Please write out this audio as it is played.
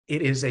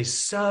it is a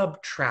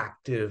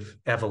subtractive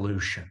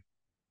evolution.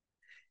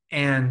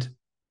 And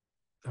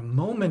the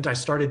moment I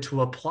started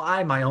to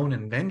apply my own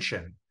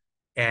invention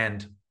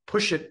and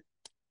push it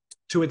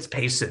to its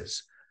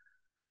paces,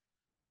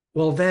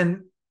 well,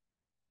 then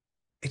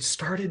it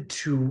started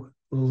to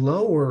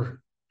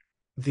lower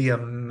the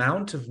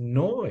amount of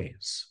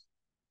noise.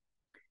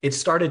 It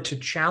started to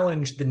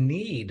challenge the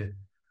need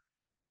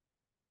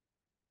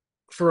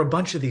for a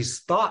bunch of these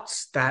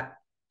thoughts that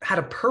had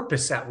a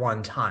purpose at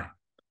one time.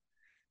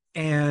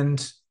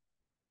 And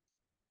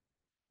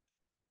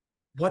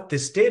what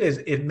this did is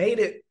it made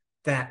it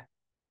that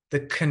the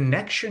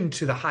connection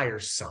to the higher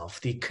self,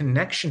 the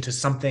connection to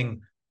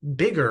something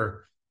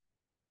bigger,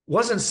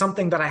 wasn't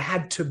something that I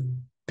had to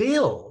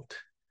build.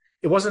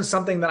 It wasn't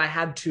something that I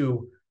had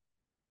to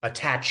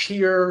attach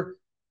here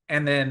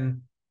and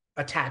then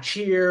attach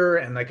here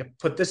and like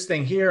put this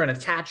thing here and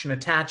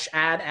attach,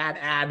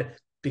 add,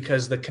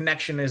 because the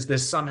connection is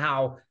this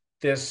somehow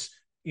this,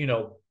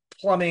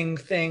 plumbing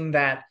thing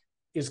that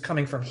is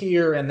coming from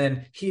here and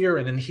then here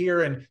and then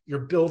here, and you're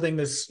building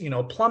this,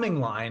 plumbing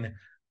line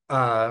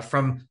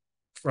from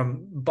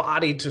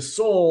body to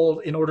soul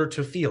in order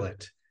to feel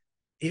it.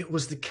 It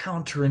was the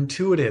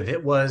counterintuitive.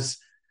 It was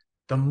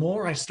the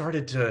more I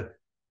started to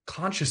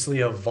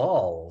consciously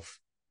evolve.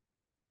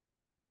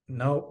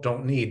 No,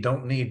 don't need,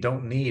 don't need,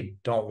 don't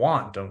need, don't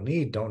want, don't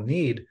need, don't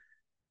need.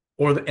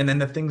 And then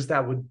the things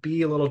that would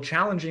be a little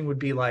challenging would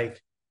be like,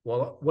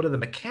 well, what are the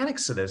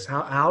mechanics of this?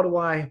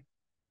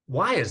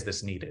 Why is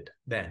this needed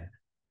then?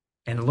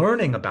 And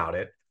learning about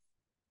it,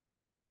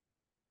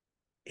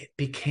 it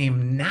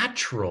became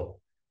natural.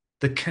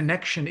 The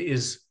connection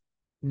is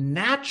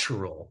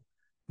natural,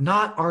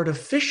 not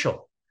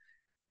artificial,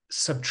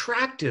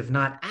 subtractive,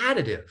 not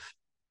additive.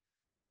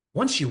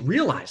 Once you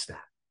realize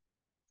that,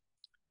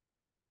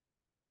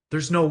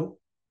 there's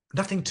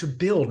nothing to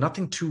build,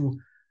 nothing to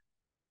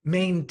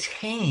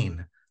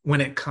maintain when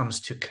it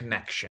comes to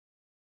connection.